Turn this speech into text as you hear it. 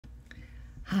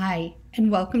Hi,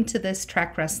 and welcome to this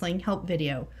Track Wrestling help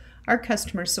video. Our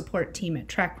customer support team at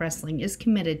Track Wrestling is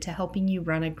committed to helping you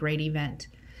run a great event.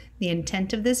 The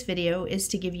intent of this video is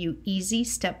to give you easy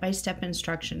step-by-step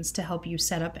instructions to help you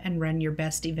set up and run your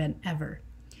best event ever.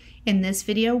 In this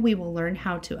video, we will learn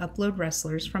how to upload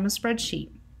wrestlers from a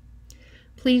spreadsheet.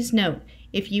 Please note,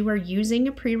 if you are using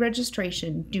a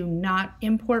pre-registration, do not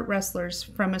import wrestlers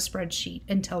from a spreadsheet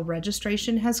until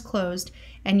registration has closed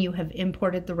and you have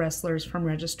imported the wrestlers from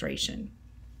registration.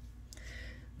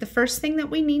 The first thing that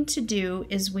we need to do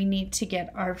is we need to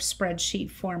get our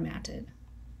spreadsheet formatted.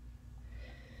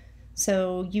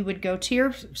 So you would go to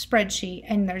your spreadsheet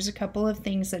and there's a couple of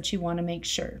things that you want to make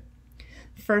sure.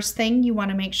 First thing, you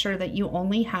want to make sure that you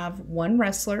only have one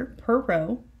wrestler per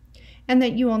row and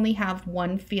that you only have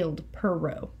one field per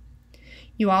row.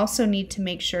 You also need to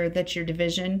make sure that your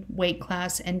division, weight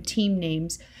class, and team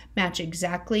names match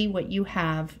exactly what you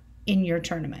have in your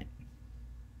tournament.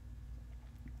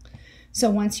 So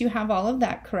once you have all of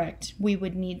that correct, we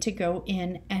would need to go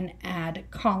in and add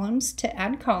columns to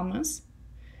add columns.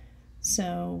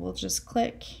 So we'll just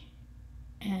click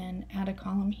and add a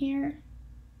column here.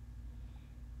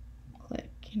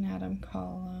 Click and add a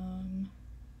column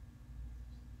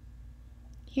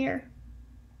here.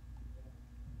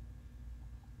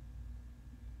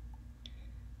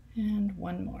 And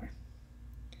one more.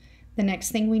 The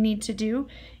next thing we need to do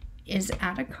is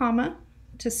add a comma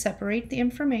to separate the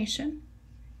information.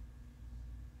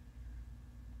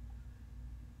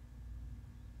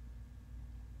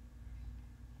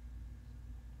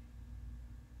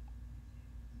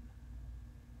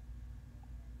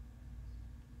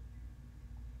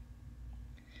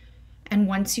 And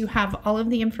once you have all of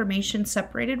the information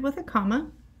separated with a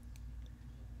comma,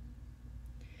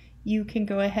 you can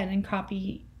go ahead and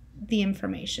copy the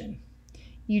information.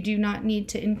 You do not need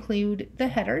to include the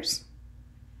headers.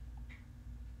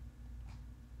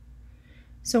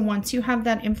 So once you have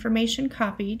that information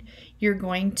copied, you're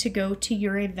going to go to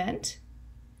your event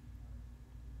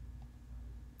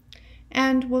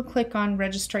and we'll click on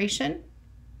Registration,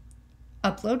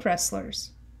 Upload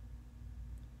Wrestlers.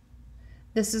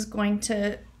 This is going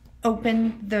to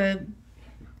open the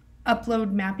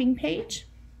upload mapping page.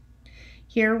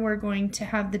 Here we're going to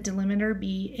have the delimiter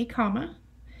be a comma,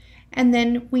 and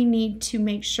then we need to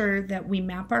make sure that we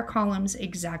map our columns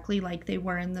exactly like they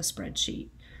were in the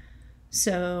spreadsheet.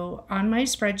 So on my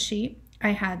spreadsheet, I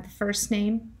had the first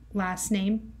name, last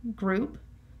name, group,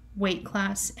 weight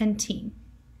class, and team.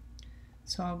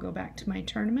 So I'll go back to my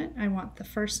tournament. I want the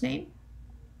first name,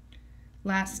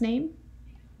 last name,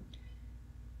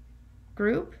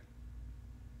 group,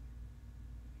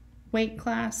 weight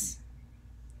class,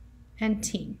 and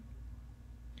team.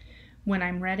 When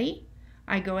I'm ready,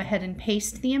 I go ahead and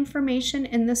paste the information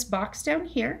in this box down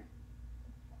here,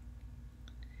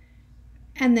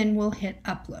 and then we'll hit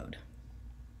upload.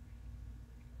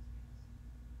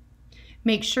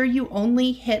 Make sure you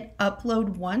only hit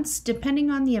upload once. Depending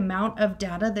on the amount of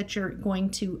data that you're going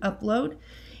to upload,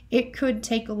 it could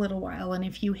take a little while, and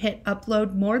if you hit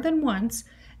upload more than once,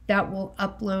 that will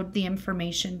upload the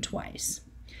information twice.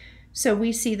 So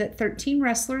we see that 13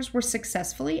 wrestlers were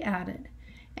successfully added.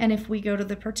 And if we go to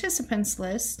the participants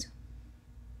list,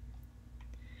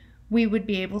 we would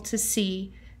be able to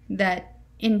see that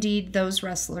indeed those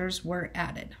wrestlers were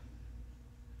added.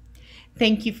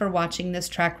 Thank you for watching this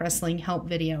Track Wrestling help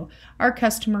video. Our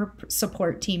customer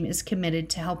support team is committed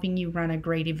to helping you run a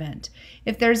great event.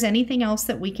 If there's anything else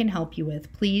that we can help you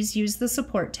with, please use the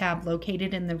support tab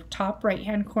located in the top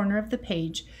right-hand corner of the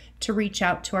page to reach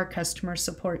out to our customer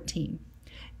support team.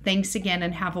 Thanks again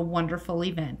and have a wonderful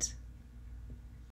event.